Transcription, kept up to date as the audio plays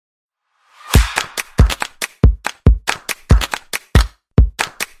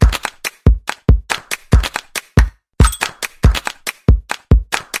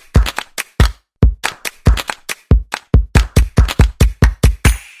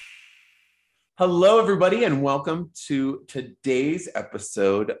Hello, everybody, and welcome to today's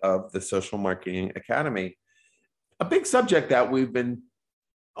episode of the Social Marketing Academy. A big subject that we've been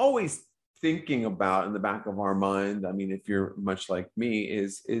always thinking about in the back of our mind, I mean, if you're much like me,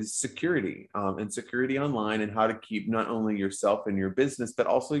 is security and security online, and how to keep not only yourself and your business, but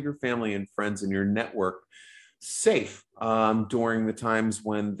also your family and friends and your network safe during the times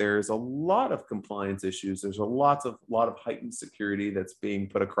when there's a lot of compliance issues. There's a lot of heightened security that's being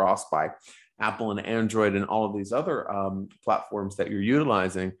put across by Apple and Android and all of these other platforms that you're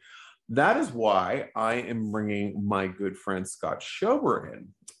utilizing. That is why I am bringing my good friend Scott Schober in.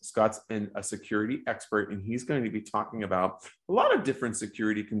 Scott's a security expert, and he's going to be talking about a lot of different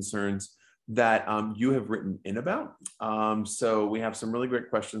security concerns that you have written in about. So we have some really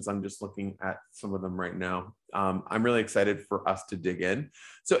great questions. I'm just looking at some of them right now. I'm really excited for us to dig in.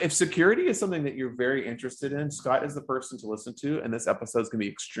 So if security is something that you're very interested in, Scott is the person to listen to, and this episode is going to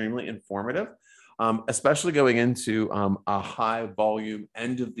be extremely informative, especially going into a high volume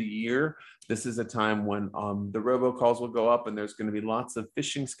end of the year. This is a time when the robocalls will go up, and there's going to be lots of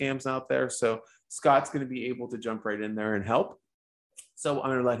phishing scams out there. So Scott's going to be able to jump right in there and help. So I'm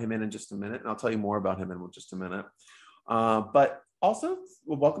going to let him in just a minute, and I'll tell you more about him in just a minute. But also,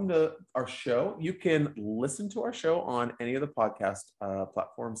 welcome to our show. You can listen to our show on any of the podcast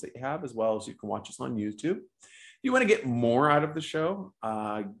platforms that you have, as well as you can watch us on YouTube. If you want to get more out of the show,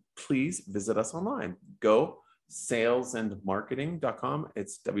 please visit us online. Go salesandmarketing.com.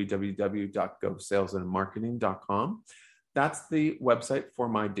 It's www.gosalesandmarketing.com. That's the website for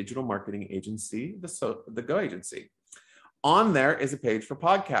my digital marketing agency, the Go Agency. On there is a page for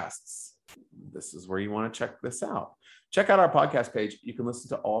podcasts. This is where you want to check this out. Check out our podcast page. You can listen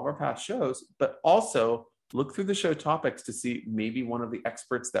to all of our past shows, but also look through the show topics to see maybe one of the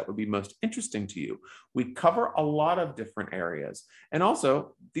experts that would be most interesting to you. We cover a lot of different areas. And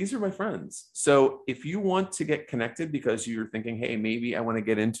also, these are my friends. So if you want to get connected because you're thinking, hey, maybe I want to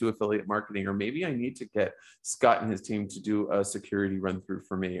get into affiliate marketing, or maybe I need to get Scott and his team to do a security run through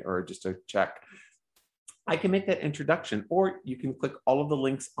for me, or just a check, I can make that introduction, or you can click all of the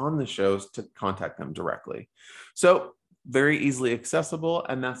links on the shows to contact them directly. So very easily accessible.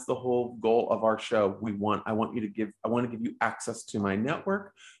 And that's the whole goal of our show. I want to give you access to my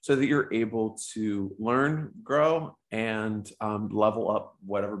network so that you're able to learn, grow, and level up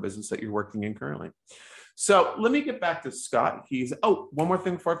whatever business that you're working in currently. So let me get back to Scott. One more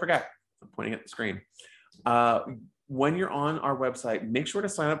thing before I forget. I'm pointing at the screen. When you're on our website, make sure to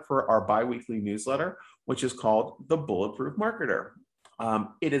sign up for our bi-weekly newsletter, which is called The Bulletproof Marketer.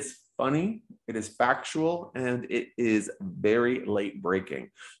 It is funny, it is factual, and it is very late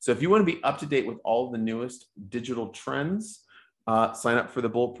breaking. So if you want to be up to date with all the newest digital trends, sign up for the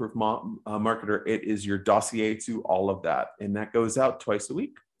Bulletproof Marketer. It is your dossier to all of that. And that goes out twice a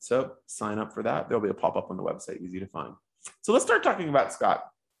week. So sign up for that. There'll be a pop-up on the website, easy to find. So let's start talking about Scott.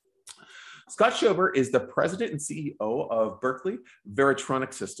 Scott Schober is the president and CEO of Berkeley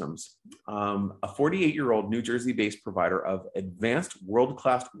Veritronic Systems, a 48-year-old New Jersey-based provider of advanced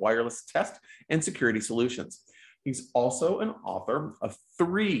world-class wireless test and security solutions. He's also an author of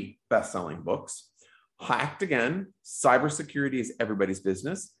 3 best-selling books: Hacked Again, Cybersecurity is Everybody's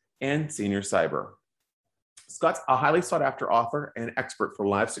Business, and Senior Cyber. Scott's a highly sought-after author and expert for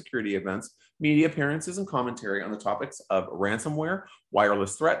live security events, media appearances, and commentary on the topics of ransomware,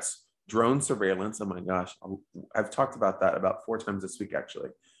 wireless threats, drone surveillance. Oh my gosh, I've talked about that about 4 times this week,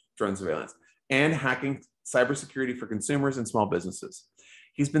 actually. Drone surveillance and hacking, cybersecurity for consumers and small businesses.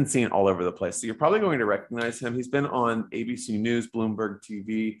 He's been seen all over the place. So you're probably going to recognize him. He's been on ABC News, Bloomberg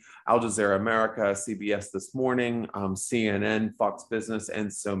TV, Al Jazeera America, CBS This Morning, CNN, Fox Business,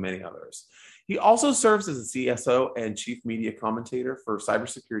 and so many others. He also serves as a CSO and chief media commentator for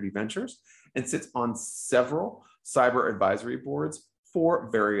Cybersecurity Ventures and sits on several cyber advisory boards for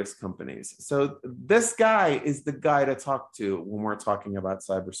various companies. So this guy is the guy to talk to when we're talking about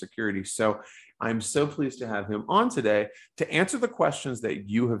cybersecurity. So I'm so pleased to have him on today to answer the questions that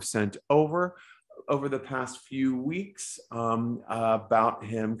you have sent over the past few weeks about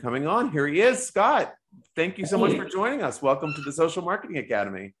him coming on. Here he is, Scott. Thank you so much for joining us. Welcome to the Social Marketing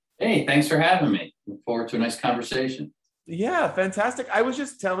Academy. Hey, thanks for having me. Look forward to a nice conversation. Yeah, fantastic. I was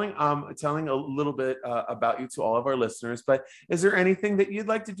just telling a little bit about you to all of our listeners, but is there anything that you'd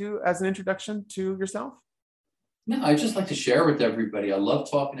like to do as an introduction to yourself? No, I'd just like to share with everybody. I love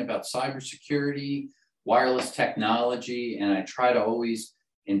talking about cybersecurity, wireless technology, and I try to always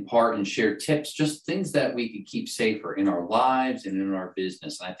impart and share tips, just things that we could keep safer in our lives and in our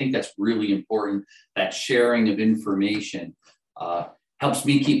business. And I think that's really important, that sharing of information. Helps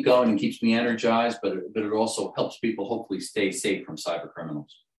me keep going and keeps me energized, but it also helps people hopefully stay safe from cyber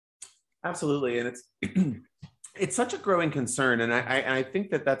criminals. Absolutely. And it's, it's such a growing concern. And I think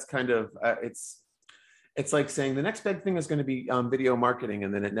that that's kind of, it's like saying the next big thing is going to be video marketing,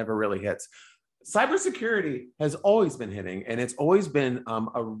 and then it never really hits. Cybersecurity has always been hitting, and it's always been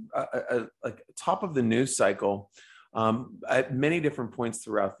like top of the news cycle at many different points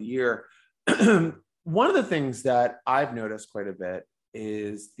throughout the year. One of the things that I've noticed quite a bit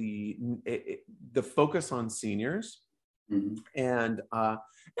is the focus on seniors, Mm-hmm. and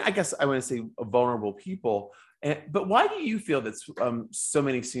I guess I want to say vulnerable people. But why do you feel that so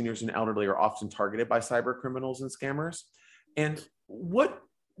many seniors and elderly are often targeted by cyber criminals and scammers? And what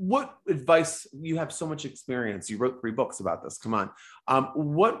advice, you have so much experience, you wrote 3 books about this, come on,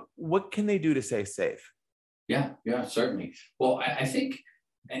 what can they do to stay safe? Yeah, certainly. Well, I think,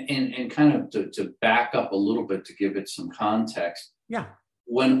 and kind of to back up a little bit to give it some context. Yeah.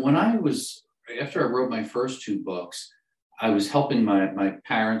 When I was, after I wrote my first 2 books, I was helping my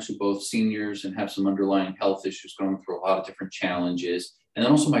parents, who both seniors and have some underlying health issues, going through a lot of different challenges. And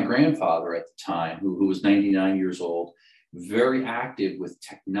then also my grandfather at the time, who was 99 years old, very active with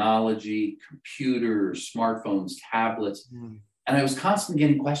technology, computers, smartphones, tablets. Mm. And I was constantly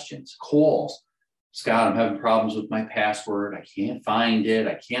getting questions, calls. Scott, I'm having problems with my password. I can't find it.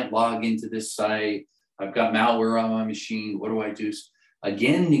 I can't log into this site. I've got malware on my machine. What do I do?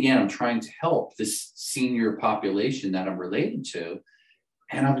 Again and again, I'm trying to help this senior population that I'm related to.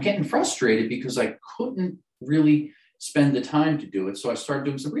 And I'm getting frustrated because I couldn't really spend the time to do it. So I started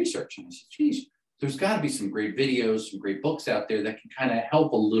doing some research, and I said, geez, there's got to be some great videos, some great books out there that can kind of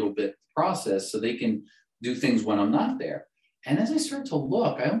help a little bit process so they can do things when I'm not there. And as I started to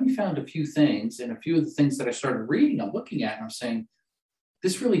look, I only found a few things, and a few of the things that I started reading, I'm looking at, and I'm saying,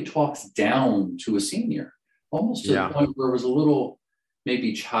 this really talks down to a senior, almost to the point where it was a little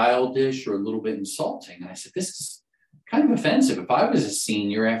maybe childish or a little bit insulting. And I said, this is kind of offensive. If I was a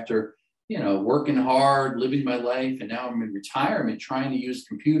senior after, working hard, living my life, and now I'm in retirement, trying to use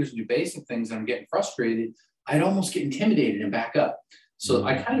computers and do basic things, and I'm getting frustrated, I'd almost get intimidated and back up. So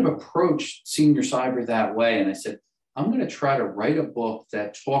I kind of approached senior cyber that way. And I said, I'm going to try to write a book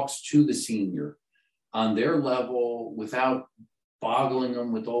that talks to the senior on their level without boggling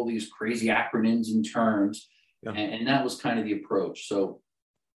them with all these crazy acronyms and terms. Yeah. And that was kind of the approach. So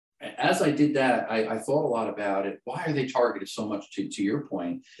as I did that, I thought a lot about it. Why are they targeted so much, to your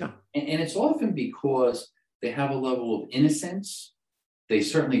point? Yeah. And it's often because they have a level of innocence. They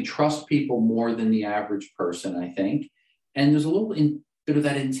certainly trust people more than the average person, I think. And there's a little bit of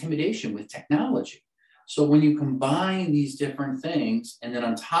that intimidation with technology. So when you combine these different things, and then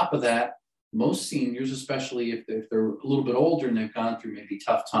on top of that, most seniors, especially if they're a little bit older and they've gone through maybe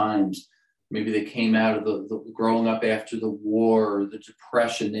tough times, maybe they came out of the growing up after the war, or the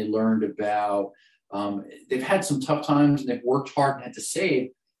depression they learned about. They've had some tough times and they've worked hard and had to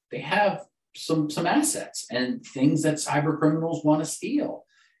save. They have some assets and things that cyber criminals want to steal.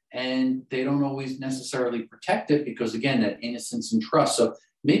 And they don't always necessarily protect it because, again, that innocence and trust. So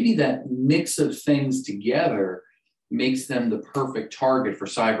maybe that mix of things together makes them the perfect target for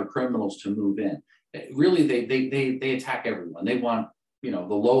cyber criminals to move in. Really, they attack everyone. They want, the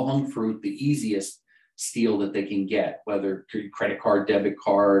low-hung fruit, the easiest steal that they can get, whether credit card, debit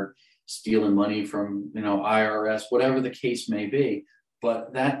card, stealing money from, IRS, whatever the case may be.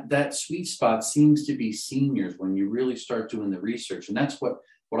 But that sweet spot seems to be seniors when you really start doing the research. And that's what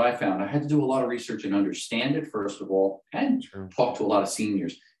I found. I had to do a lot of research and understand it, first of all, and talk to a lot of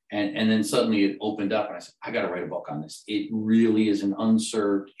seniors. And then suddenly it opened up and I said, I got to write a book on this. It really is an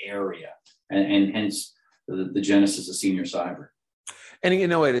unserved area. And hence the genesis of senior cyber. And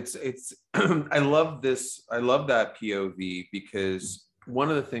it's I love this. I love that POV, because one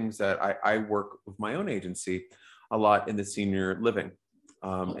of the things that I work with my own agency a lot in the senior living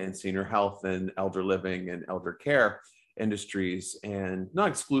and senior health and elder living and elder care industries, and not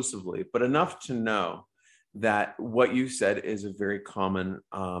exclusively, but enough to know that what you said is a very common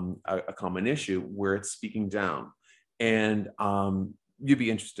a common issue where it's speaking down. And you'd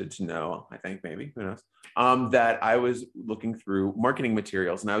be interested to know, I think, maybe, who knows, that I was looking through marketing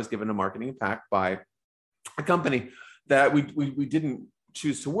materials, and I was given a marketing pack by a company that we didn't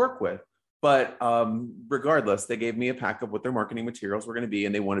choose to work with. But regardless, they gave me a pack of what their marketing materials were going to be,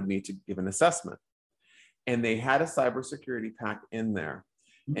 and they wanted me to give an assessment. And they had a cybersecurity pack in there.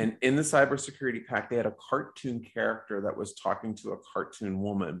 And in the cybersecurity pack, they had a cartoon character that was talking to a cartoon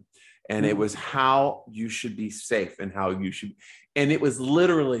woman. And it was how you should be safe and how you should. And it was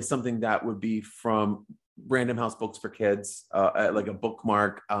literally something that would be from Random House Books for Kids, like a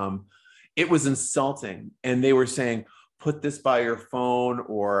bookmark. It was insulting. And they were saying, put this by your phone,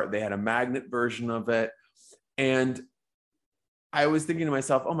 or they had a magnet version of it. And I was thinking to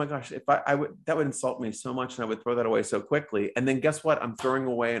myself, oh my gosh, if I would, that would insult me so much and I would throw that away so quickly. And then guess what? I'm throwing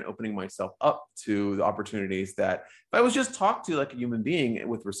away and opening myself up to the opportunities that if I was just talked to like a human being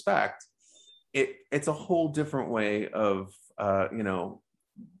with respect, it's a whole different way of,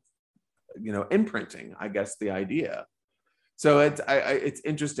 imprinting, I guess, the idea. So it's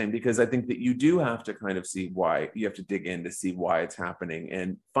interesting because I think that you do have to kind of see why, you have to dig in to see why it's happening,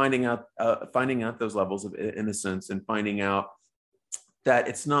 and finding out those levels of innocence, and finding out that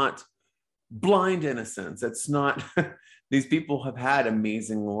it's not blind innocence. It's not, these people have had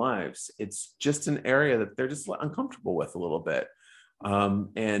amazing lives. It's just an area that they're just uncomfortable with a little bit.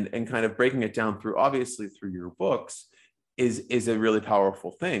 And kind of breaking it down through, obviously through your books is a really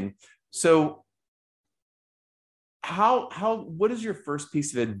powerful thing. So what is your first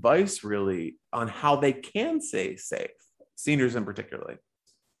piece of advice really on how they can stay safe, seniors in particularly?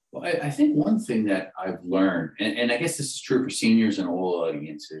 Well, I think one thing that I've learned, and I guess this is true for seniors and all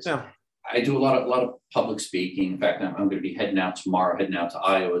audiences. Yeah. I do a lot of public speaking. In fact, I'm going to be heading out tomorrow, heading out to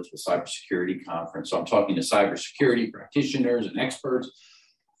Iowa to a cybersecurity conference. So I'm talking to cybersecurity practitioners and experts,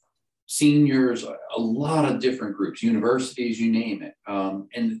 seniors, a lot of different groups, universities, you name it.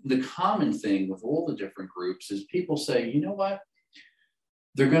 And the common thing with all the different groups is people say, you know what?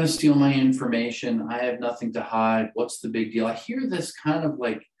 They're going to steal my information. I have nothing to hide. What's the big deal? I hear this kind of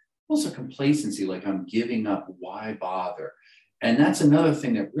like almost a complacency, like I'm giving up. Why bother? And that's another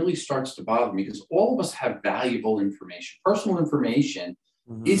thing that really starts to bother me, because all of us have valuable information. Personal information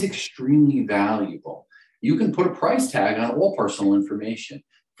is extremely valuable. You can put a price tag on all personal information.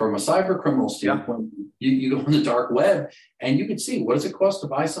 From a cyber criminal standpoint, you go on the dark web and you can see, what does it cost to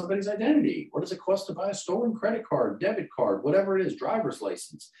buy somebody's identity? What does it cost to buy a stolen credit card, debit card, whatever it is, driver's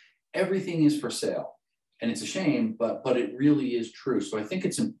license? Everything is for sale. And it's a shame, but it really is true. So I think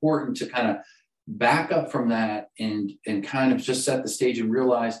it's important to kind of back up from that and kind of just set the stage and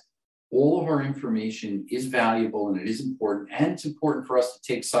realize all of our information is valuable and it is important. And it's important for us to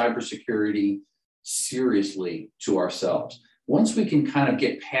take cybersecurity seriously to ourselves. Once we can kind of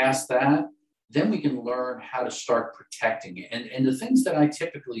get past that, then we can learn how to start protecting it. And the things that I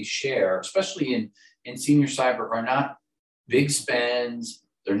typically share, especially in senior cyber, are not big spends.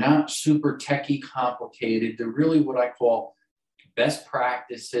 They're not super techie complicated. They're really what I call best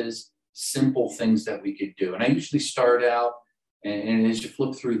practices, simple things that we could do. And I usually start out, and as you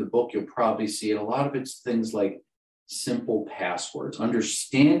flip through the book, you'll probably see it. A lot of it's things like simple passwords,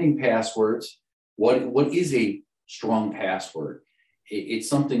 understanding passwords. What is a strong password? It's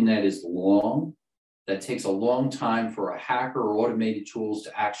something that is long, that takes a long time for a hacker or automated tools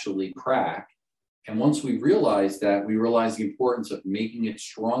to actually crack. And once we realize that, we realize the importance of making it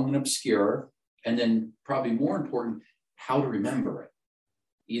strong and obscure, and then probably more important, how to remember it.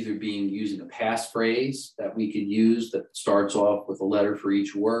 Either using a passphrase that we could use that starts off with a letter for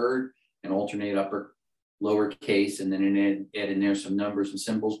each word and alternate upper, lowercase, and then add in there some numbers and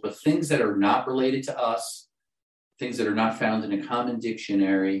symbols, but things that are not related to us, things that are not found in a common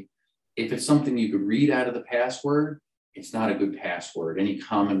dictionary. If it's something you could read out of the password, it's not a good password. Any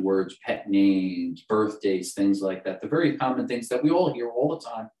common words, pet names, birthdays, things like that, the very common things that we all hear all the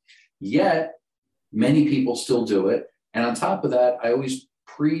time, yet many people still do it. And on top of that, I always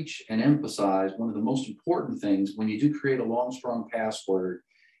preach and emphasize one of the most important things when you do create a long, strong password,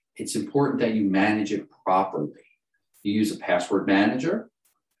 it's important that you manage it properly. You use a password manager,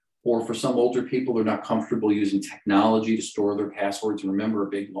 or for some older people, they're not comfortable using technology to store their passwords and remember a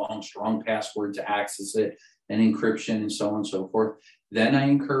big, long, strong password to access it, and encryption and so on and so forth. Then I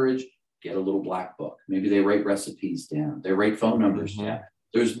encourage, get a little black book. Maybe they write recipes down. They write phone numbers down.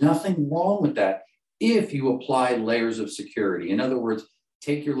 There's nothing wrong with that if you apply layers of security. In other words,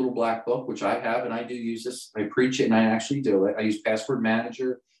 take your little black book, which I have, and I do use this. I preach it and I actually do it. I use Password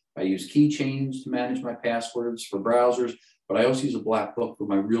Manager. I use keychains to manage my passwords for browsers, but I also use a black book for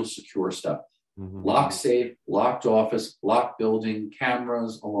my real secure stuff. Lock safe, locked office, locked building,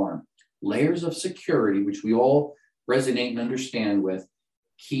 cameras, alarm. Layers of security, which we all resonate and understand with,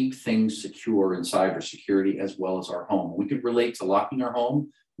 keep things secure in cybersecurity as well as our home. We could relate to locking our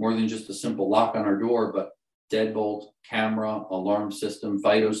home more than just a simple lock on our door, but deadbolt, camera, alarm system,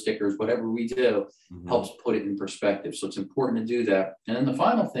 Fido stickers, whatever we do helps put it in perspective. So it's important to do that. And then the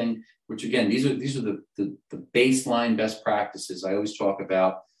final thing, which again, these are the baseline best practices I always talk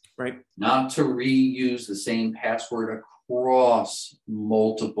about, right? Not to reuse the same password across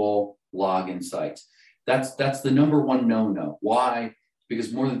multiple login sites. That's the number one no-no. Why?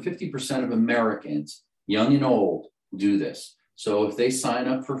 Because more than 50% of Americans, young and old, do this. So if they sign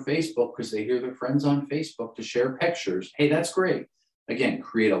up for Facebook because they hear their friends on Facebook to share pictures, hey, that's great. Again,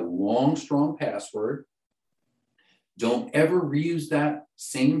 create a long, strong password. Don't ever reuse that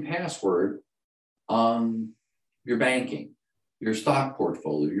same password on your banking, your stock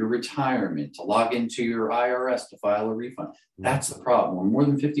portfolio, your retirement, to log into your IRS to file a refund. That's the problem. When more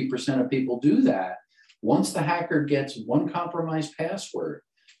than 50% of people do that, once the hacker gets one compromised password,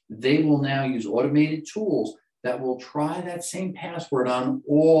 they will now use automated tools that will try that same password on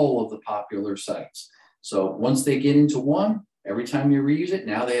all of the popular sites. So once they get into one, every time you reuse it,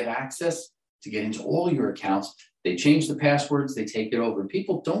 now they have access to get into all your accounts. They change the passwords, they take it over. And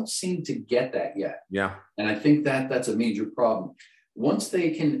people don't seem to get that yet. Yeah. And I think that that's a major problem. Once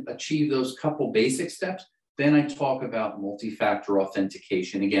they can achieve those couple basic steps, then I talk about multi-factor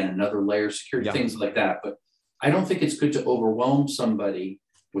authentication. Again, another layer of security, things like that. But I don't think it's good to overwhelm somebody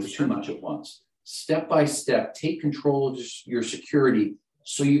with too much at once. Step by step, take control of your security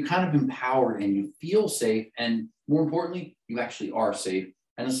so you kind of empowered and you feel safe. And more importantly, you actually are safe.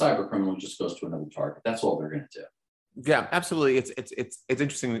 And the cyber criminal just goes to another target. That's all they're going to do. Yeah, absolutely. It's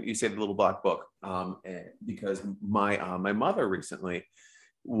interesting that you say the little black book, because my mother recently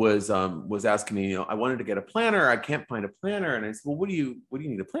was asking me, I wanted to get a planner. I can't find a planner. And I said, well, what do you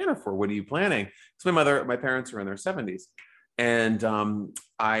need a planner for? What are you planning? So my parents are in their 70s. And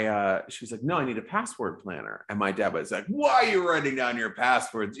she was like, no, I need a password planner. And my dad was like, why are you writing down your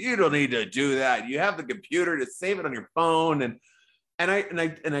passwords? You don't need to do that. You have the computer to save it on your phone. And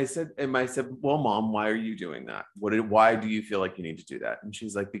I said, well, Mom, why are you doing that? Why do you feel like you need to do that? And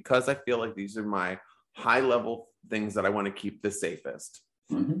she's like, because I feel like these are my high level things that I want to keep the safest.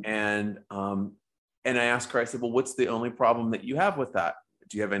 Mm-hmm. And I asked her, I said, well, what's the only problem that you have with that?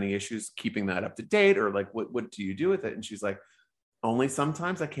 Do you have any issues keeping that up to date? Or like, what do you do with it? And she's like, only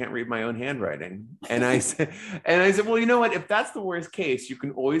sometimes I can't read my own handwriting. And I said, well, you know what? If that's the worst case, you can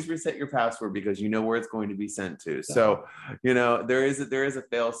always reset your password because you know where it's going to be sent to. So, there is a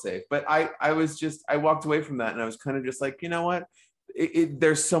fail safe. But I walked away from that and I was kind of just like, you know what?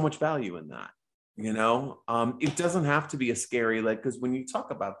 There's so much value in that. It doesn't have to be a scary, because when you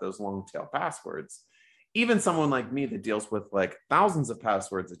talk about those long tail passwords, even someone like me that deals with like thousands of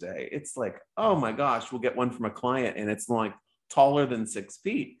passwords a day, it's like, oh my gosh, we'll get one from a client and it's like taller than 6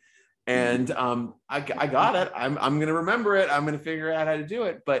 feet. And I got it. I'm going to remember it. I'm going to figure out how to do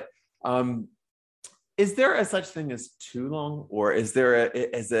it. But is there a such thing as too long, or is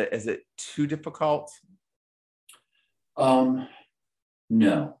it too difficult? No,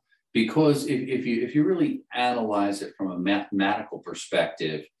 because if you really analyze it from a mathematical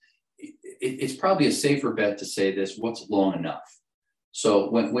perspective, it's probably a safer bet to say this: what's long enough? So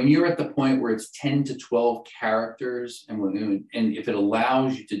when you're at the point where it's 10 to 12 characters, and if it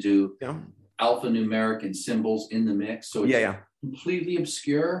allows you to do alphanumeric and symbols in the mix, so it's completely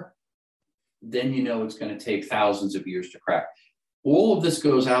obscure, then it's going to take thousands of years to crack. All of this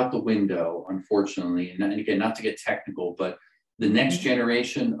goes out the window, unfortunately. And again, not to get technical, but the next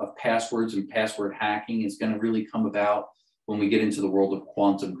generation of passwords and password hacking is going to really come about when we get into the world of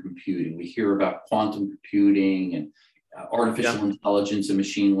quantum computing. We hear about quantum computing and artificial intelligence and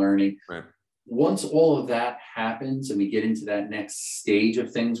machine learning. Right. Once all of that happens and we get into that next stage of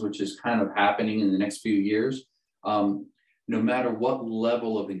things, which is kind of happening in the next few years, no matter what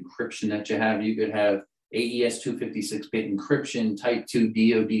level of encryption that you have, you could have AES 256-bit encryption, type 2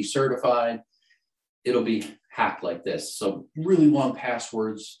 DoD certified, it'll be hacked like this. So really long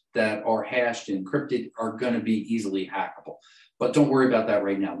passwords that are hashed and encrypted are going to be easily hackable. But don't worry about that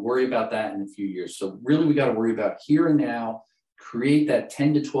right now. Worry about that in a few years. So really, we got to worry about here and now. Create that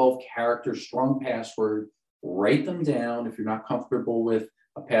 10 to 12 character strong password. Write them down if you're not comfortable with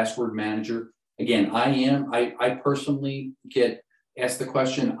a password manager. Again, I personally get asked the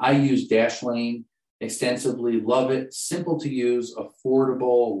question. I use Dashlane extensively. Love it. Simple to use,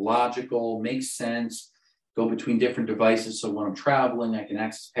 affordable, logical, makes sense. Go between different devices. So when I'm traveling, I can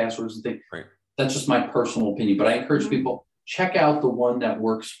access passwords and things. Right. That's just my personal opinion. But I encourage people, check out the one that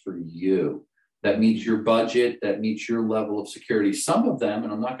works for you, that meets your budget, that meets your level of security. Some of them,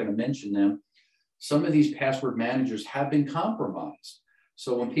 and I'm not going to mention them, some of these password managers have been compromised.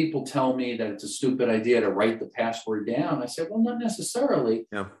 So when people tell me that it's a stupid idea to write the password down, I say, well, not necessarily.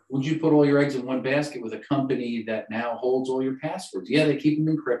 Yeah. Would you put all your eggs in one basket with a company that now holds all your passwords? Yeah, they keep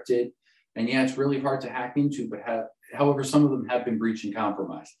them encrypted. And yeah, it's really hard to hack into, but however, some of them have been breached and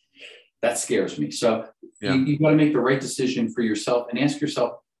compromised. That scares me. So you got to make the right decision for yourself and ask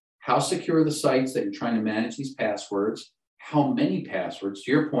yourself, how secure are the sites that you're trying to manage these passwords? How many passwords?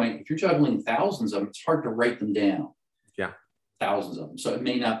 To your point, if you're juggling thousands of them, it's hard to write them down. Yeah. Thousands of them. So it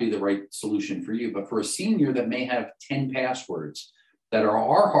may not be the right solution for you, but for a senior that may have 10 passwords that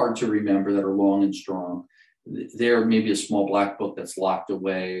are hard to remember, that are long and strong, there may be a small black book that's locked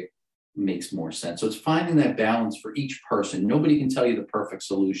away. makes more sense. So it's finding that balance for each person. Nobody can tell you the perfect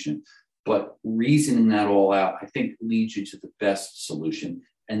solution, but reasoning that all out, I think, leads you to the best solution.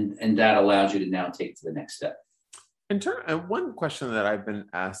 And that allows you to now take to the next step. One question that I've been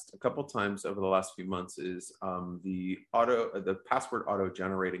asked a couple times over the last few months is the password auto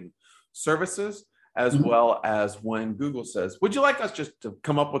generating services, as well as when Google says, "Would you like us just to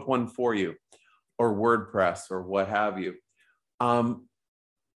come up with one for you?" or WordPress or what have you.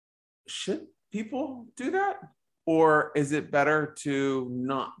 Should people do that? Or is it better to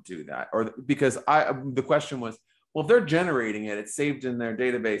not do that? Or because the question was, well, if they're generating it, it's saved in their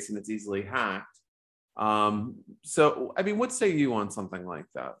database and it's easily hacked. So, I mean, what say you on something like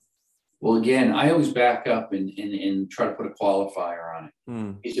that? Well, again, I always back up and try to put a qualifier on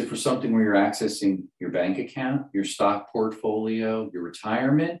it. Is it for something where you're accessing your bank account, your stock portfolio, your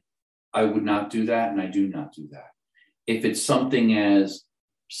retirement? I would not do that, and I do not do that. If it's something as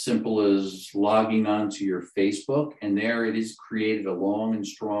simple as logging onto your Facebook, and there it is created a long and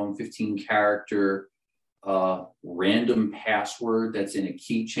strong 15-character random password that's in a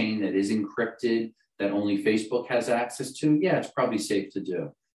keychain that is encrypted that only Facebook has access to, yeah, it's probably safe to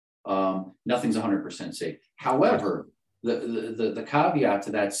do. Nothing's 100% safe. However, the caveat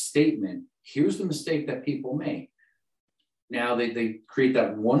to that statement, here's the mistake that people make. Now they create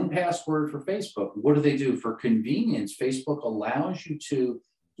that one password for Facebook. What do? For convenience, Facebook allows you to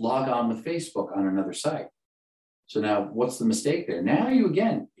log on with Facebook on another site. So now what's the mistake there? Now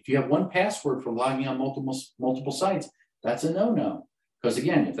if you have one password for logging on multiple sites, that's a no-no. Because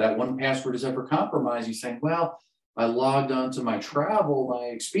again, if that one password is ever compromised, you're saying, well, I logged onto my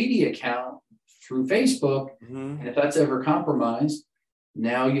Expedia account through Facebook. And if that's ever compromised,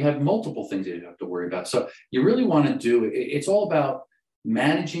 now you have multiple things that you have to worry about. So you really want to it's all about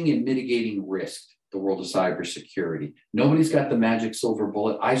managing and mitigating risk, the world of cybersecurity. Nobody's got the magic silver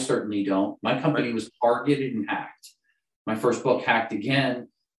bullet. I certainly don't. My company was targeted and hacked. My first book, Hacked Again,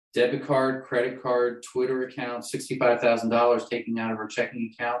 debit card, credit card, Twitter account, $65,000 taken out of our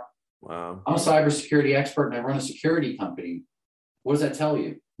checking account. Wow. I'm a cybersecurity expert and I run a security company. What does that tell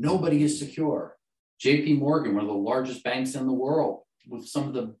you? Nobody is secure. JP Morgan, one of the largest banks in the world, with some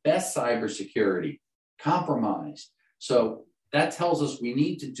of the best cybersecurity, compromised. So that tells us we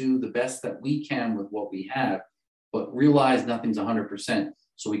need to do the best that we can with what we have, but realize nothing's 100%.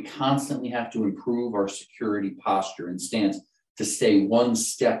 So we constantly have to improve our security posture and stance to stay one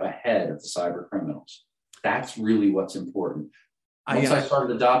step ahead of the cyber criminals. That's really what's important. Once I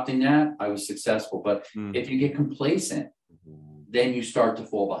started adopting that, I was successful. But if you get complacent, then you start to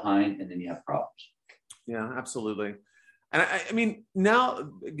fall behind and then you have problems. Yeah, absolutely. And I mean, now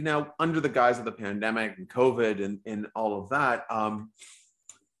under the guise of the pandemic and COVID and all of that,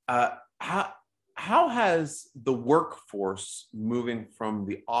 how has the workforce moving from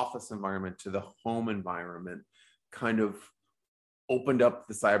the office environment to the home environment kind of opened up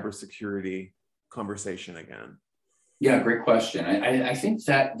the cybersecurity conversation again? Yeah, great question. I think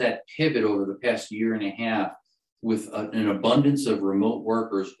that pivot over the past year and a half with an abundance of remote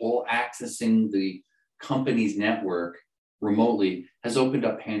workers all accessing the company's network remotely has opened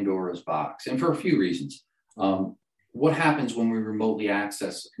up Pandora's box, and for a few reasons. What happens when we remotely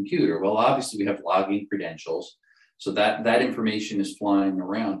access a computer? Well, obviously we have login credentials, so that information is flying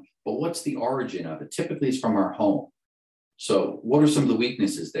around. But what's the origin of it? Typically it's from our home. So what are some of the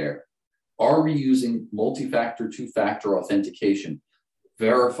weaknesses there? Are we using multi-factor, two-factor authentication,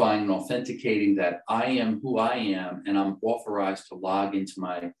 verifying and authenticating that I am who I am and I'm authorized to log into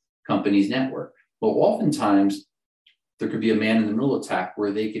my company's network? Well, oftentimes there could be a man-in-the-middle attack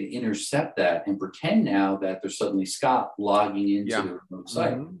where they can intercept that and pretend now that they're suddenly Scott logging into the remote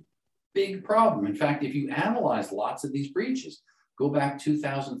site. Big problem. In fact, if you analyze lots of these breaches, go back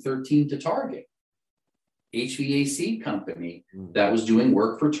 2013 to Target. HVAC company that was doing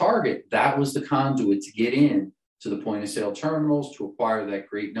work for Target. That was the conduit to get in to the point of sale terminals to acquire that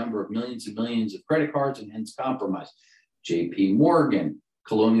great number of millions and millions of credit cards and hence compromise. JP Morgan,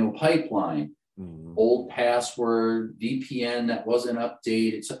 Colonial Pipeline, old password, VPN that wasn't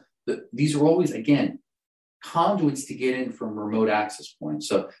updated. So these are always, again, conduits to get in from remote access points.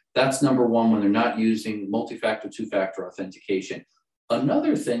 So that's number one when they're not using multi-factor, two-factor authentication.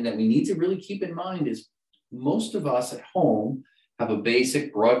 Another thing that we need to really keep in mind is most of us at home have a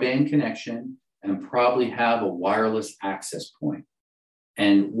basic broadband connection and probably have a wireless access point.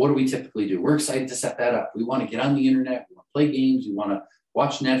 And what do we typically do? We're excited to set that up. We want to get on the internet, we want to play games, we want to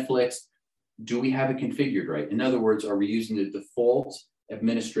watch Netflix. Do we have it configured right? In other words, are we using the default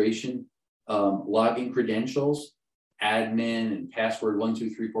administration login credentials, admin and password 1,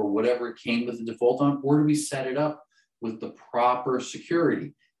 2, 3, 4, whatever it came with the default on, or do we set it up with the proper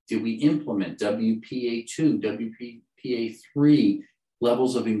security? Did we implement WPA2, WPA3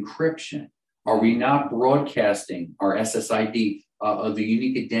 levels of encryption? Are we not broadcasting our SSID, the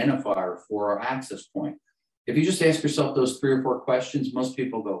unique identifier for our access point? If you just ask yourself those 3 or 4 questions, most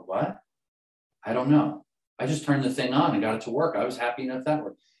people go, what? I don't know. I just turned the thing on and got it to work. I was happy enough that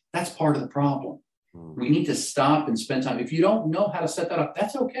worked. That's part of the problem. We need to stop and spend time. If you don't know how to set that up,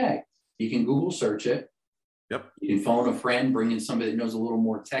 that's okay. You can Google search it. Yep. You can phone a friend, bring in somebody that knows a little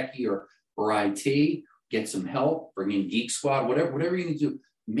more techie or IT, get some help, bring in Geek Squad, whatever you need to do.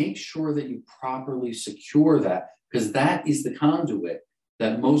 Make sure that you properly secure that, because that is the conduit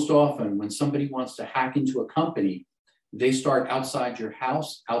that most often when somebody wants to hack into a company, they start outside your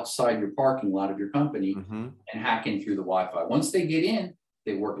house, outside your parking lot of your company, and hack in through the Wi-Fi. Once they get in,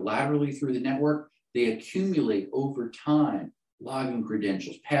 they work laterally through the network. They accumulate over time login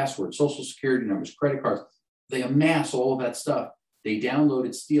credentials, passwords, social security numbers, credit cards. They amass all of that stuff. They download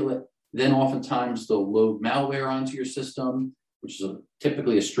it, steal it. Then oftentimes they'll load malware onto your system, which is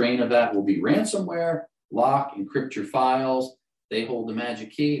typically a strain of that will be ransomware, lock, encrypt your files. They hold the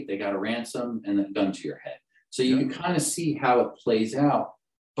magic key. If they got a ransom and then gun to your head. So you can kind of see how it plays out,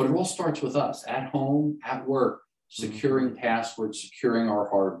 but it all starts with us at home, at work, securing passwords, securing our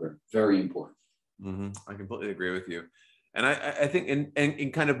hardware. Very important. I completely agree with you. And I think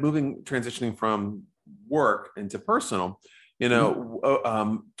in kind of transitioning from work into personal,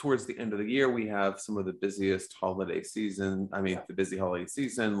 towards the end of the year, we have some of the busiest holiday season. The busy holiday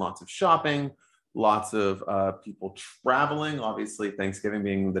season, lots of shopping, lots of people traveling, obviously Thanksgiving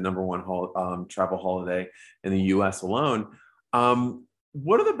being the number one travel holiday in the US alone.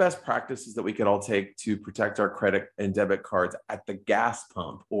 What are the best practices that we could all take to protect our credit and debit cards at the gas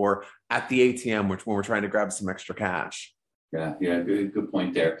pump or at the ATM, when we're trying to grab some extra cash? Yeah, good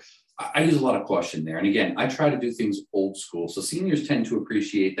point there. I use a lot of caution there. And again, I try to do things old school. So seniors tend to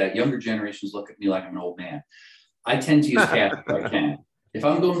appreciate that. Younger generations look at me like I'm an old man. I tend to use cash if I can. If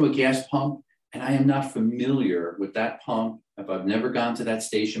I'm going to a gas pump and I am not familiar with that pump, if I've never gone to that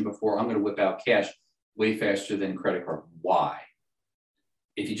station before, I'm going to whip out cash way faster than credit card. Why?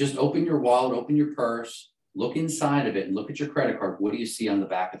 If you just open your wallet, open your purse, look inside of it and look at your credit card, what do you see on the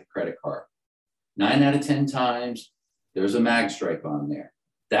back of the credit card? 9 out of 10 times, there's a mag stripe on there.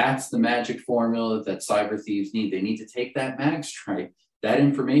 That's the magic formula that cyber thieves need. They need to take that mag stripe. That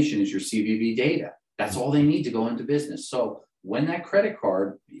information is your CVV data. That's all they need to go into business. So when that credit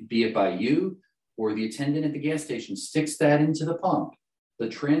card, be it by you or the attendant at the gas station, sticks that into the pump, the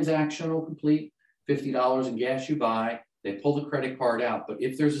transaction will complete, $50 in gas you buy, they pull the credit card out. But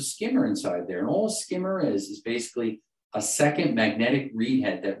if there's a skimmer inside there, and all a skimmer is basically a second magnetic read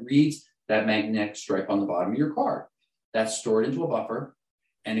head that reads that magnetic stripe on the bottom of your card. That's stored into a buffer,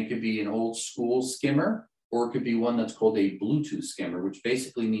 and it could be an old school skimmer, or it could be one that's called a Bluetooth skimmer, which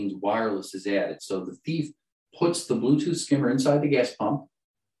basically means wireless is added. So the thief puts the Bluetooth skimmer inside the gas pump,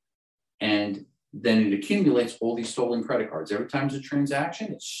 and then it accumulates all these stolen credit cards. Every time there's a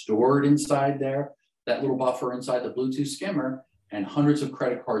transaction, it's stored inside there, that little buffer inside the Bluetooth skimmer, and hundreds of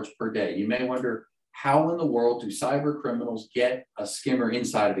credit cards per day. You may wonder, how in the world do cyber criminals get a skimmer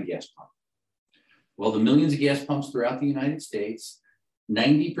inside of a gas pump? Well, the millions of gas pumps throughout the United States,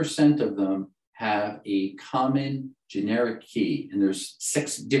 90% of them have a common generic key, and there's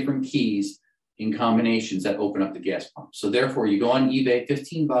 6 different keys in combinations that open up the gas pump. So therefore, you go on eBay,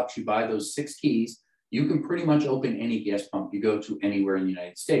 $15, you buy those 6 keys, you can pretty much open any gas pump you go to anywhere in the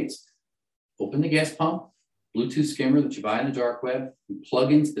United States. Open the gas pump, Bluetooth skimmer that you buy in the dark web, you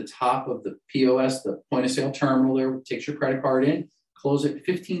plug into the top of the POS, the point of sale terminal there, takes your credit card in, close it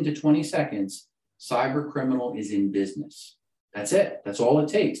 15 to 20 seconds, cyber criminal is in business. That's it. That's all it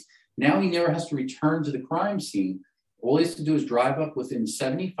takes. Now he never has to return to the crime scene. All he has to do is drive up within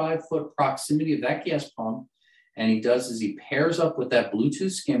 75-foot proximity of that gas pump. And he does is he pairs up with that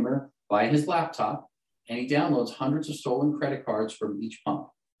Bluetooth skimmer by his laptop, and he downloads hundreds of stolen credit cards from each pump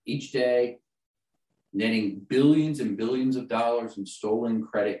each day, netting billions and billions of dollars in stolen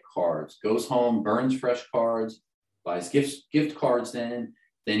credit cards. Goes home, burns fresh cards, buys gift cards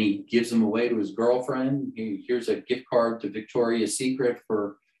then he gives them away to his girlfriend. Here's a gift card to Victoria's Secret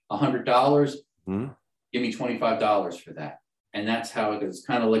for $100. Give me $25 for that. And that's how it is. It's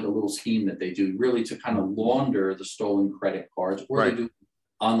kind of like a little scheme that they do, really to kind of launder the stolen credit cards. Or they do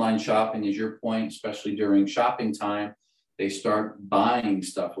online shopping, is your point, especially during shopping time. They start buying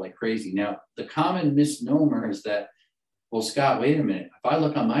stuff like crazy. Now, the common misnomer is that, well, Scott, wait a minute. If I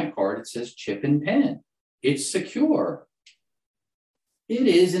look on my card, it says chip and pin. It's secure. It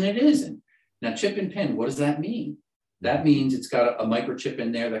is and it isn't. Now, chip and pin, what does that mean? That means it's got a microchip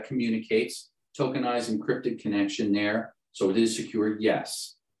in there that communicates, tokenized encrypted connection there. So it is secure,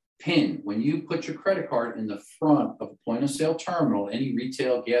 yes. PIN. When you put your credit card in the front of a point of sale terminal, any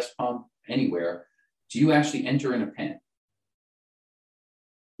retail, gas pump, anywhere, do you actually enter in a PIN?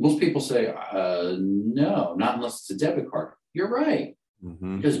 Most people say, no, not unless it's a debit card. You're right.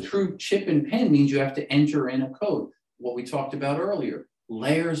 Because true chip and PIN means you have to enter in a code. What we talked about earlier,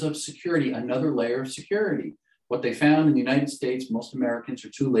 layers of security, another layer of security. What they found in the United States, most Americans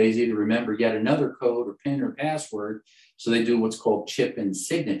are too lazy to remember yet another code or PIN or password. So they do what's called chip and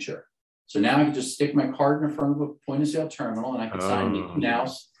signature. So now I can just stick my card in front of a point of sale terminal and I can sign Mickey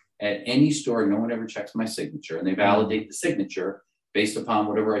Mouse at any store. No one ever checks my signature, and they validate the signature based upon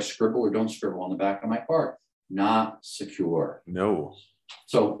whatever I scribble or don't scribble on the back of my card. Not secure. No.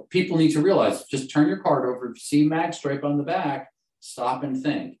 So people need to realize, just turn your card over, if you see mag stripe on the back, stop and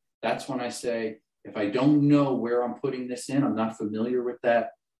think. That's when I say, if I don't know where I'm putting this in, I'm not familiar with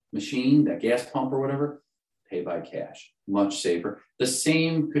that machine, that gas pump or whatever, pay by cash, much safer. The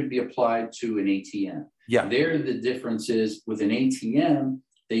same could be applied to an ATM. Yeah. There, the difference is with an ATM,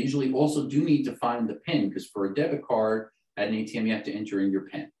 they usually also do need to find the PIN, because for a debit card at an ATM, you have to enter in your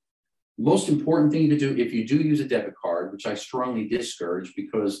PIN. Most important thing to do if you do use a debit card, which I strongly discourage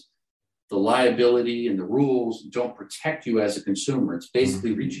because the liability and the rules don't protect you as a consumer. It's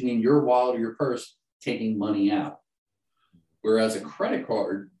basically reaching in your wallet or your purse, taking money out. Whereas a credit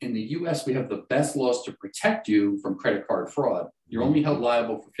card, in the US, we have the best laws to protect you from credit card fraud. You're only held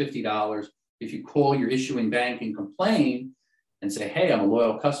liable for $50 if you call your issuing bank and complain and say, hey, I'm a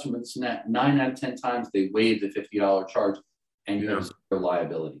loyal customer. It's 9 out of 10 times they waive the $50 charge and you have zero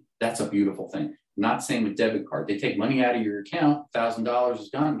liability. That's a beautiful thing. Not same with debit card. They take money out of your account, $1,000 is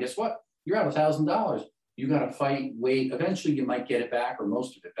gone. Guess what? You're out $1,000. You got to fight, wait. Eventually you might get it back or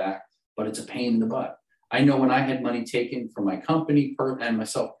most of it back, but it's a pain in the butt. I know when I had money taken from my company and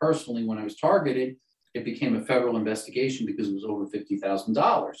myself personally, when I was targeted, it became a federal investigation because it was over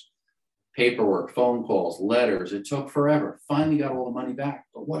 $50,000. Paperwork, phone calls, letters, it took forever. Finally got all the money back,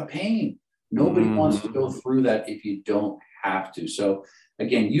 but what a pain. Nobody wants to go through that if you don't have to. So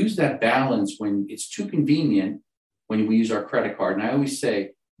again, use that balance when it's too convenient when we use our credit card. And I always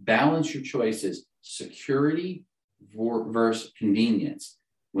say, balance your choices, security versus convenience.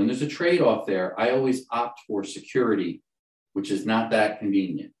 When there's a trade-off there, I always opt for security, which is not that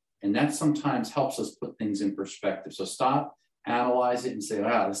convenient. And that sometimes helps us put things in perspective. So stop, analyze it and say,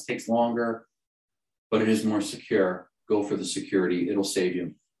 wow, this takes longer, but it is more secure. Go for the security. It'll save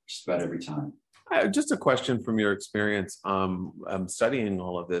you just about every time. Just a question from your experience studying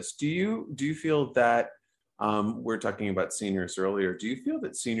all of this. Do you feel that we're talking about seniors earlier? Do you feel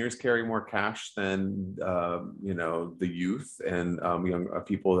that seniors carry more cash than the youth and young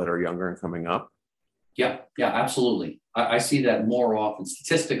people that are younger and coming up? Yeah, absolutely. I see that more often.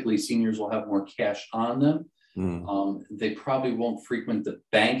 Statistically, seniors will have more cash on them. They probably won't frequent the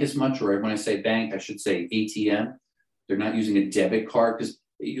bank as much, or when I say bank, I should say ATM. They're not using a debit card, because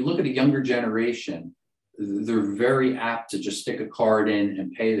you look at a younger generation, they're very apt to just stick a card in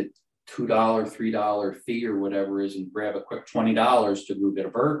and pay the $2, $3 fee or whatever it is and grab a quick $20 to go get a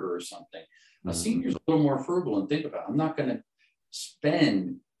burger or something. A senior's a little more frugal and think about it. I'm not going to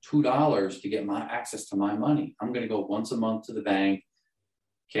spend $2 to get my access to my money. I'm going to go once a month to the bank,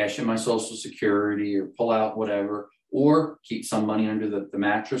 cash in my Social Security or pull out whatever, or keep some money under the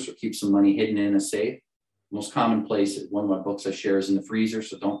mattress or keep some money hidden in a safe. Most common place, one of my books I share, is in the freezer.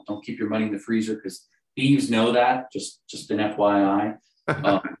 So don't keep your money in the freezer, because thieves know that. Just an FYI.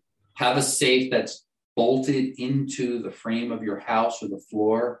 Have a safe that's bolted into the frame of your house or the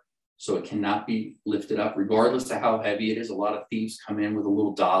floor, so it cannot be lifted up, regardless of how heavy it is. A lot of thieves come in with a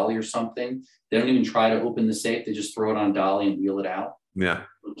little dolly or something. They don't even try to open the safe. They just throw it on dolly and wheel it out. Yeah.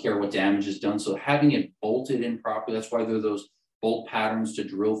 Don't care what damage is done. So having it bolted in properly, that's why there are those bolt patterns to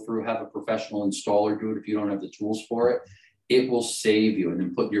drill through. Have a professional installer do it if you don't have the tools for it. It will save you. And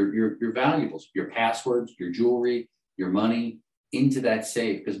then put your valuables, your passwords, your jewelry, your money into that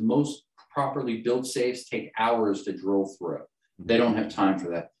safe, because most properly built safes take hours to drill through. They don't have time for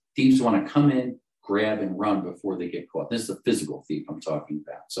that. Thieves want to come in, grab, and run before they get caught. This is the physical thief I'm talking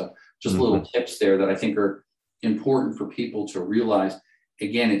about. So just little tips there that I think are important for people to realize.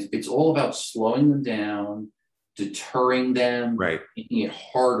 Again, it's all about slowing them down, deterring them, making it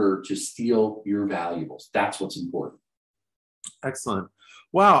harder to steal your valuables. That's what's important. Excellent.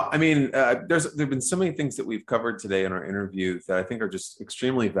 Wow. I mean, there've been so many things that we've covered today in our interview that I think are just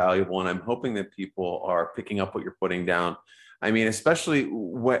extremely valuable. And I'm hoping that people are picking up what you're putting down. I mean, especially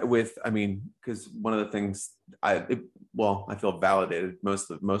because one of the things I feel validated most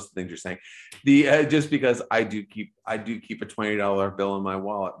of the things you're saying. Just because I do keep a $20 bill in my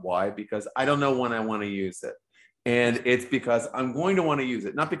wallet. Why? Because I don't know when I want to use it. And it's because I'm going to want to use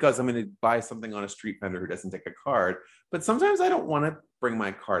it, not because I'm going to buy something on a street vendor who doesn't take a card, but sometimes I don't want to bring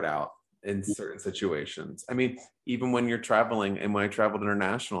my card out in certain situations. I mean, even when you're traveling, and when I traveled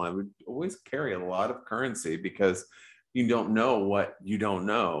international, I would always carry a lot of currency because you don't know what you don't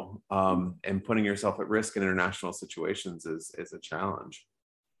know. And putting yourself at risk in international situations is a challenge.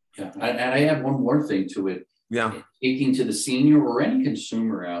 Yeah, and I add one more thing to it. Yeah. Speaking to the senior or any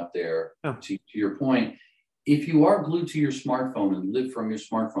consumer out there, to your point, if you are glued to your smartphone and live from your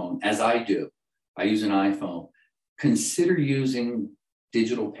smartphone, as I do, I use an iPhone, consider using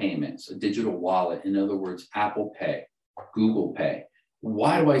digital payments, a digital wallet. In other words, Apple Pay, Google Pay.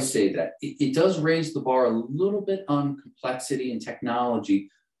 Why do I say that? It does raise the bar a little bit on complexity and technology,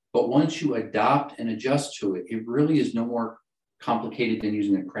 but once you adopt and adjust to it, it really is no more complicated than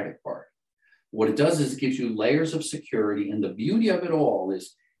using a credit card. What it does is it gives you layers of security, and the beauty of it all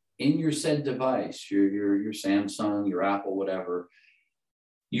is in your said device, your Samsung, your Apple, whatever,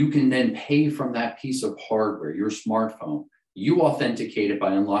 you can then pay from that piece of hardware, your smartphone. You authenticate it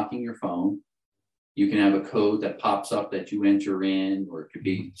by unlocking your phone. You can have a code that pops up that you enter in, or it could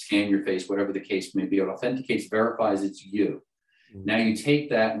be scan your face, whatever the case may be. It authenticates, verifies it's you. Now you take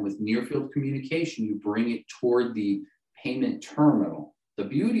that, and with near field communication, you bring it toward the payment terminal. The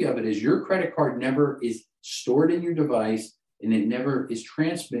beauty of it is your credit card never is stored in your device, and it never is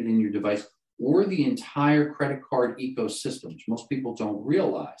transmitted in your device or the entire credit card ecosystem, which most people don't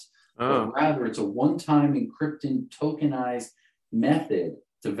realize. But rather, it's a one-time encrypted, tokenized method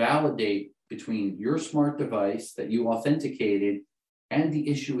to validate between your smart device that you authenticated and the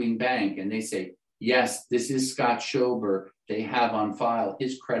issuing bank. And they say, yes, this is Scott Schober. They have on file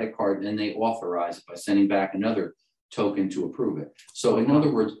his credit card, and then they authorize it by sending back another token to approve it. So in other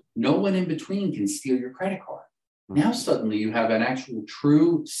words, no one in between can steal your credit card. Now suddenly you have an actual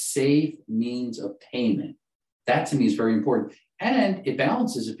true safe means of payment. That to me is very important. And it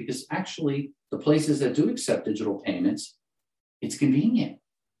balances it because actually the places that do accept digital payments, it's convenient.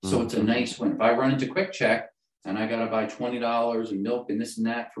 So it's a nice win. If I run into Quick Check and I got to buy $20 in milk and this and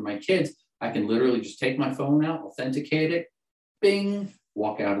that for my kids, I can literally just take my phone out, authenticate it, bing,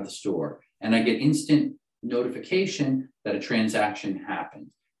 walk out of the store. And I get instant notification that a transaction happened.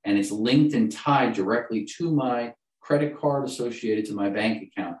 And it's linked and tied directly to my credit card associated to my bank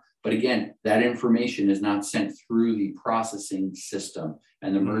account. But again, that information is not sent through the processing system,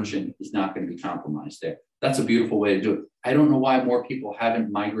 and the merchant is not going to be compromised there. That's a beautiful way to do it. I don't know why more people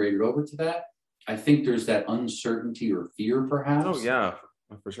haven't migrated over to that. I think there's that uncertainty or fear, perhaps. Oh, yeah,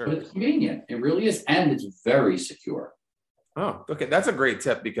 for sure. But it's convenient. It really is. And it's very secure. Oh, okay. That's a great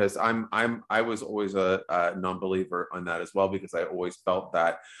tip, because I was always a non-believer on that as well, because I always felt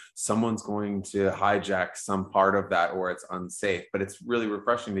that someone's going to hijack some part of that, or it's unsafe. But it's really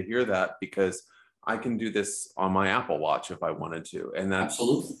refreshing to hear that, because I can do this on my Apple Watch if I wanted to. And that's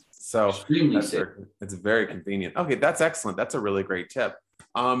absolutely so extremely safe. It's very convenient. Okay, that's excellent. That's a really great tip.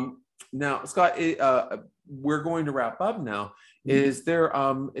 Now, Scott, we're going to wrap up now. Is there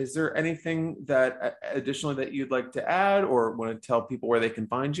anything that additionally that you'd like to add, or want to tell people where they can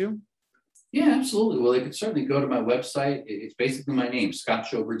find you? Yeah, absolutely. Well, they could certainly go to my website. It's basically my name,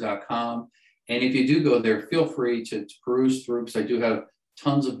 scottschober.com. And if you do go there, feel free to peruse through, because I do have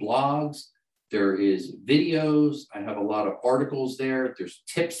tons of blogs. There is videos. I have a lot of articles there. There's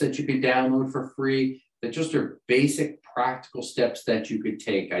tips that you can download for free that just are basic practical steps that you could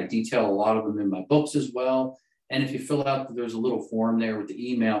take. I detail a lot of them in my books as well. And if you fill out, there's a little form there with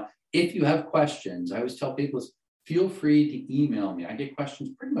the email. If you have questions, I always tell people, feel free to email me. I get questions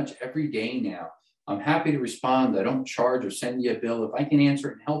pretty much every day now. I'm happy to respond. I don't charge or send you a bill. If I can answer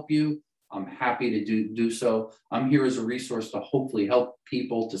it and help you, I'm happy to do so. I'm here as a resource to hopefully help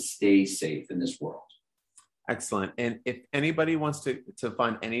people to stay safe in this world. Excellent. And if anybody wants to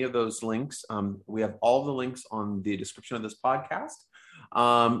find any of those links, we have all the links on the description of this podcast.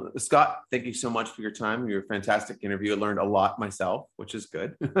 Scott, thank you so much for your time. You're a fantastic interview. I learned a lot myself, which is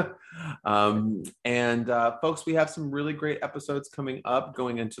good. And folks, we have some really great episodes coming up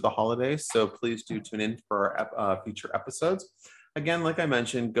going into the holidays. So please do tune in for our future episodes. Again, like I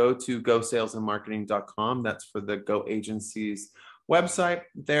mentioned, go to gosalesandmarketing.com. That's for the Go Agency's website.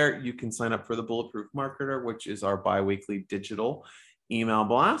 There you can sign up for the Bulletproof Marketer, which is our bi-weekly digital email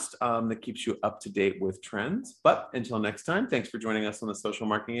blast that keeps you up to date with trends. But until next time, thanks for joining us on the Social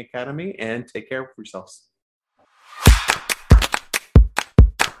Marketing Academy, and take care of yourselves.